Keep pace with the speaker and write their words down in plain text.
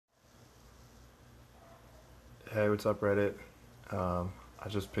Hey, what's up, Reddit? I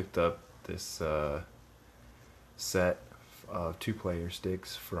just picked up this set of two-player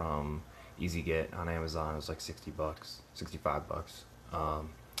sticks from Easyget on Amazon. It was like 60 bucks, 65 bucks. I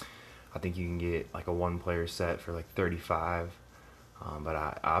think you can get like a one-player set for like 35, but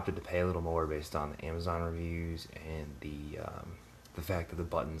I opted to pay a little more based on the Amazon reviews and the fact that the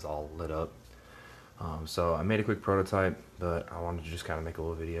buttons all lit up. So I made a quick prototype, but I wanted to just kind of make a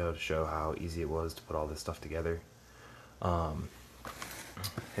little video to show how easy it was to put all this stuff together. As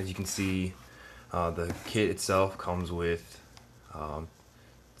you can see, the kit itself comes with,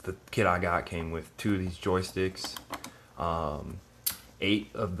 the kit I got came with 2 of these joysticks, 8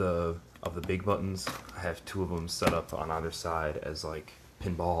 of the big buttons. I have 2 of them set up on either side as like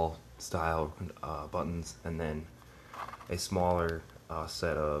pinball style buttons, and then a smaller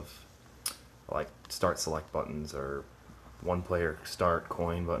set of like start select buttons or one player start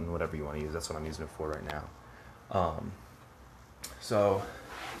coin button, whatever you want to use. That's what I'm using it for right now. So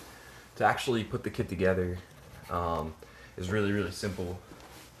to actually put the kit together is really simple.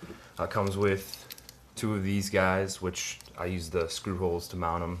 It comes with 2 of these guys, which I use the screw holes to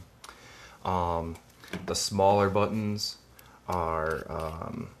mount them. The smaller buttons are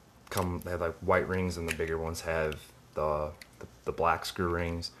they have like white rings, and the bigger ones have the black screw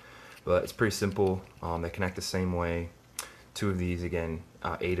rings. But it's pretty simple. They connect the same way. 2 of these, again,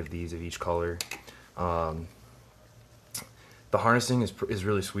 8 of these of each color. The harnessing is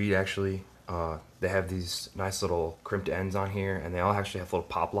really sweet, actually. They have these nice little crimped ends on here, and they all actually have little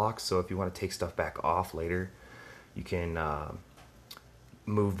pop locks, so if you want to take stuff back off later, you can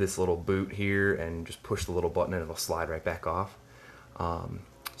move this little boot here and just push the little button and it'll slide right back off.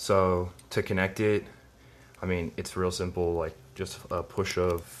 So to connect it, I mean, it's real simple, like just a push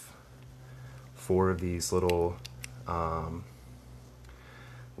of 4 of these little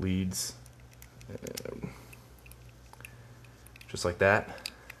leads, just like that,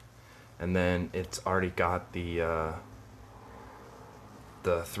 and then it's already got the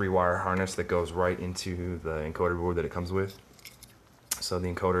 3-wire harness that goes right into the encoder board that it comes with. So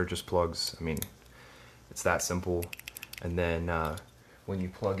the encoder just plugs. I mean, it's that simple. And then when you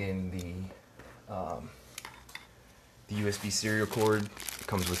plug in the USB serial cord, it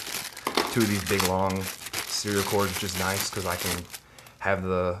comes with 2 of these big long serial cords, which is nice because I can have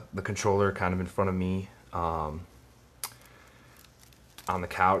the controller kind of in front of me on the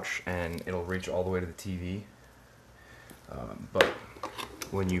couch, and it'll reach all the way to the TV. But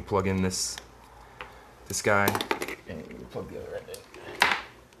when you plug in this guy, and you plug the other end in,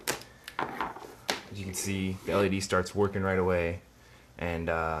 as you can see, the LED starts working right away, and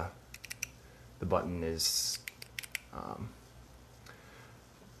the button is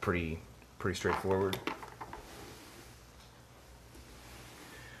pretty straightforward.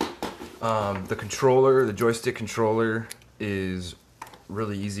 The controller, the joystick controller, is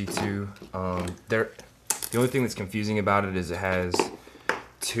really easy too. The only thing that's confusing about it is it has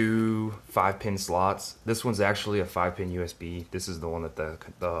 2 5-pin slots. This one's actually a 5-pin USB. This is the one that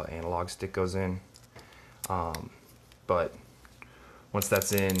the analog stick goes in. But once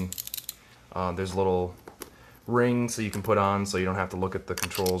that's in, there's a little ring so you can put on, so you don't have to look at the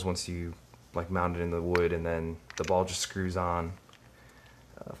controls once you like mount it in the wood, and then the ball just screws on.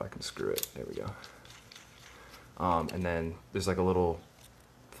 If I can screw it, there we go. And then there's like a little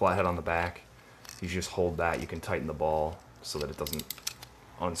flathead on the back. You just hold that. You can tighten the ball so that it doesn't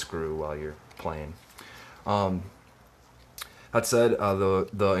unscrew while you're playing. That said, the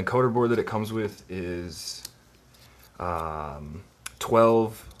encoder board that it comes with is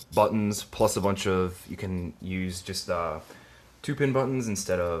 12 buttons plus a bunch of, you can use just 2-pin buttons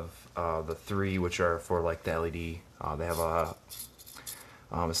instead of the 3, which are for like the LED. They have a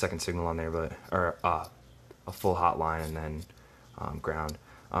second signal on there, but a full hot line, and then ground.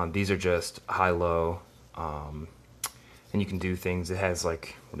 These are just high-low, and you can do things. It has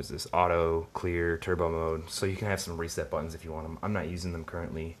like, what is this, auto, clear, turbo mode, so you can have some reset buttons if you want them. I'm not using them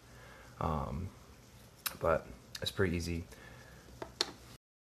currently, but it's pretty easy.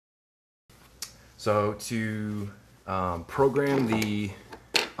 So to program the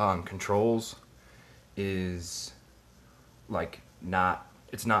controls is like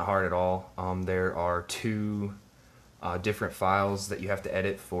it's not hard at all. There are 2 different files that you have to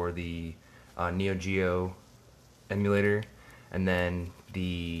edit for the NeoGeo emulator, and then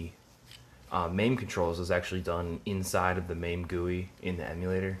the MAME controls is actually done inside of the MAME GUI in the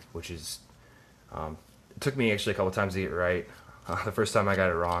emulator, which is it took me actually a couple times to get it right. The first time I got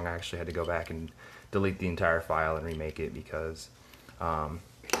it wrong, I actually had to go back and delete the entire file and remake it because of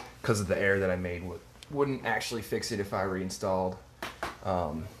the error that I made wouldn't actually fix it if I reinstalled.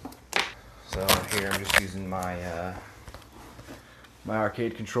 So here I'm just using my my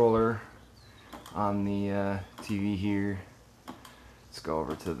arcade controller on the TV here. Let's go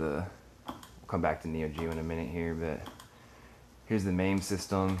over to the, we'll come back to NeoGeo in a minute here, but here's the MAME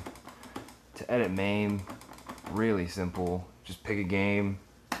system. To edit MAME, really simple. Just pick a game,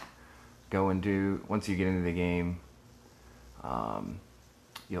 go and do, once you get into the game,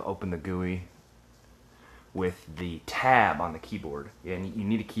 you'll open the GUI with the tab on the keyboard. Yeah, and you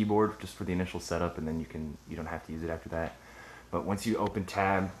need a keyboard just for the initial setup, and then you don't have to use it after that. But once you open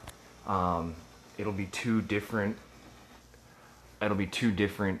tab, it'll be two different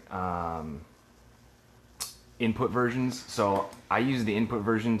input versions. So I use the input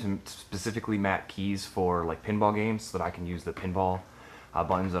version to specifically map keys for like pinball games, so that I can use the pinball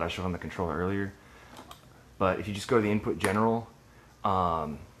buttons that I showed on the controller earlier. But if you just go to the input general,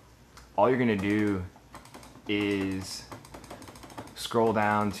 all you're gonna do is scroll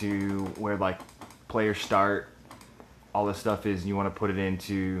down to where like player start, all this stuff is, you want to put it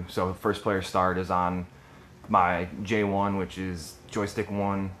into, so first player start is on my J1, which is joystick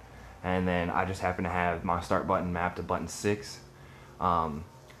 1, and then I just happen to have my start button mapped to button 6.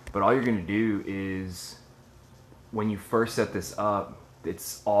 But all you're going to do is, when you first set this up,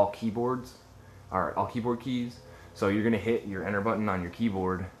 it's all keyboards, or all keyboard keys. So you're going to hit your enter button on your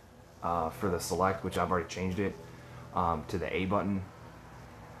keyboard for the select, which I've already changed it to the A button.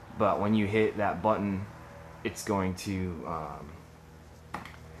 But when you hit that button, it's going to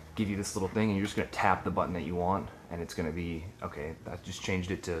give you this little thing, and you're just going to tap the button that you want, and it's going to be, okay, I just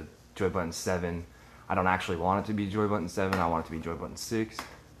changed it to joy button 7. I don't actually want it to be joy button 7, I want it to be joy button 6.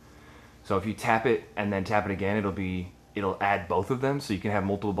 So if you tap it and then tap it again, it'll add both of them, so you can have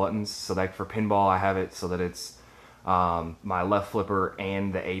multiple buttons. So like for pinball, I have it so that it's my left flipper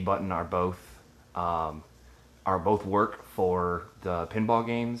and the A button are both work for the pinball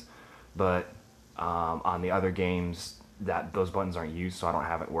games, but on the other games those buttons aren't used, so I don't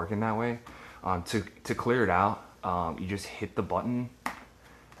have it working that way. To clear it out, you just hit the button,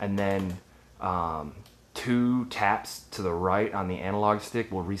 and then 2 taps to the right on the analog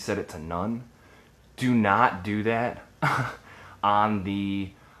stick will reset it to none. Do not do that on the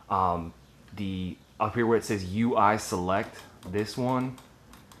up here where it says UI select, this one.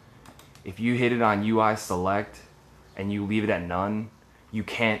 If you hit it on UI select and you leave it at none, you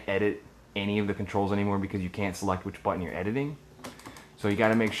can't edit any of the controls anymore because you can't select which button you're editing. So you got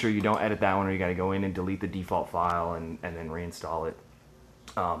to make sure you don't edit that one, or you got to go in and delete the default file and then reinstall it.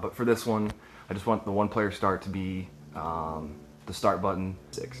 But for this one, I just want the one player start to be the start button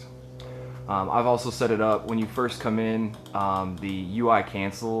 6. I've also set it up when you first come in, the UI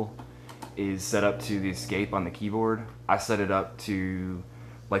cancel is set up to the escape on the keyboard. I set it up to,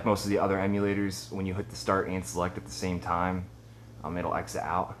 like most of the other emulators, when you hit the start and select at the same time, it'll exit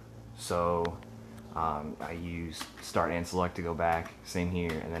out. So I use start and select to go back, same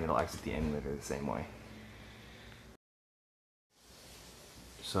here, and then it'll exit the emulator the same way.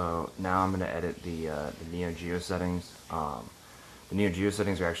 So now I'm going to edit the NeoGeo settings. The NeoGeo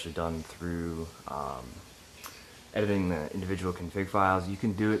settings are actually done through editing the individual config files. You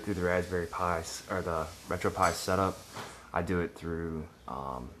can do it through the Raspberry Pi or the RetroPie setup. I do it through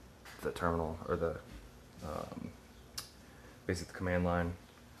the terminal, or the basically the command line.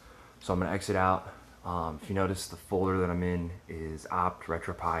 So I'm going to exit out. If you notice, the folder that I'm in is opt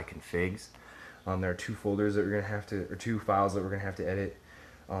RetroPie configs. There are 2 folders that we're going to have to, or 2 files that we're going to have to edit.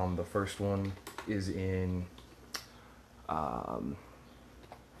 The first one is in the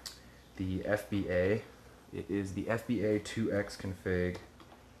FBA. It is the FBA 2x config.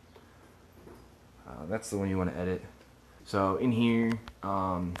 That's the one you want to edit. So in here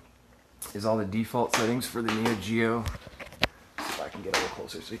is all the default settings for the NeoGeo. If I can get a little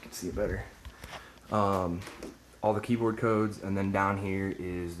closer so you can see it better. All the keyboard codes, and then down here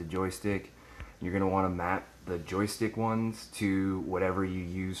is the joystick. You're going to want to map the joystick ones to whatever you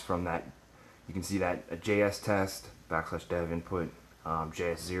use from that. You can see that a jstest /dev input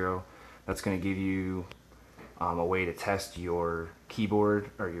JS0. That's going to give you a way to test your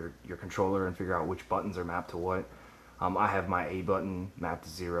keyboard or your controller and figure out which buttons are mapped to what. I have my A button mapped to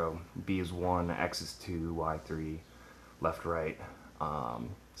 0, B is 1, X is 2, Y 3, left, right,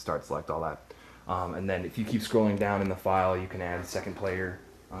 start, select, all that. And then if you keep scrolling down in the file, you can add second player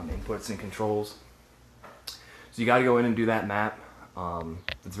inputs and controls. So you got to go in and do that map.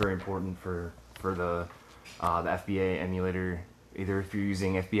 It's very important for the FBA emulator, either if you're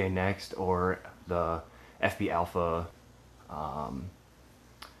using FBA Next or the FB Alpha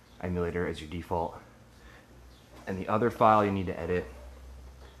emulator as your default. And the other file you need to edit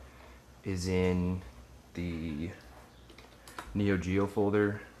is in the NeoGeo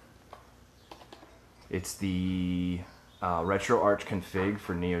folder. It's the RetroArch config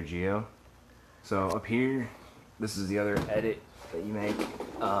for NeoGeo. So up here, this is the other edit that you make,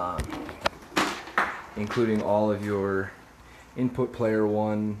 including all of your input player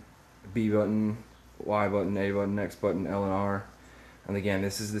 1, B button, Y button, A button, X button, L and R. And again,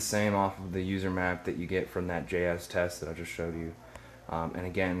 this is the same off of the user map that you get from that jstest that I just showed you. And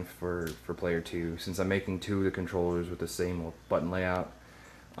again, for player 2, since I'm making 2 of the controllers with the same button layout,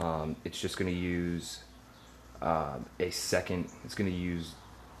 it's just going to use it's going to use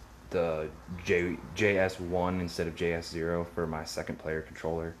the JS1 instead of JS0 for my second player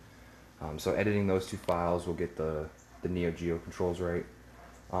controller. So editing those 2 files will get the NeoGeo controls right.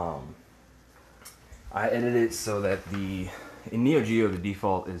 I edited it so that in NeoGeo the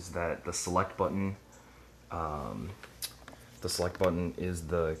default is that the select button is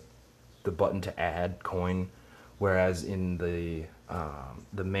the button to add coin, whereas in the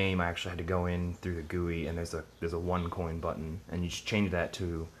MAME I actually had to go in through the GUI and there's a 1 coin button, and you just change that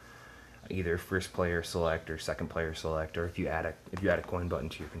to either first player select or second player select, or if you add a coin button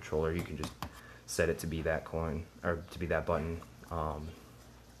to your controller, you can just set it to be that coin or to be that button.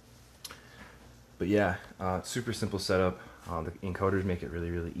 But yeah, super simple setup. The encoders make it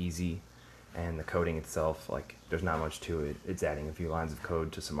really easy, and the coding itself, like, there's not much to it. It's adding a few lines of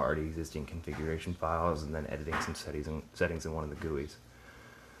code to some already existing configuration files and then editing some settings in one of the GUIs.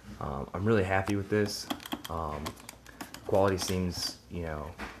 I'm really happy with this. Quality seems,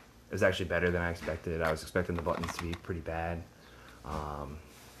 is actually better than I expected. I was expecting the buttons to be pretty bad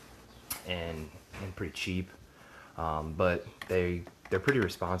and pretty cheap, but they're pretty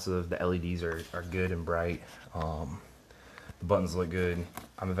responsive. The LEDs are good and bright. The buttons look good.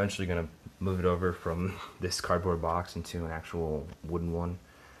 I'm eventually gonna move it over from this cardboard box into an actual wooden one,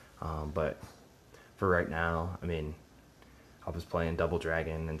 but for right now, I mean, I was playing Double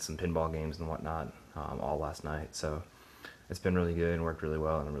Dragon and some pinball games and whatnot all last night, so it's been really good and worked really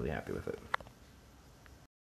well, and I'm really happy with it.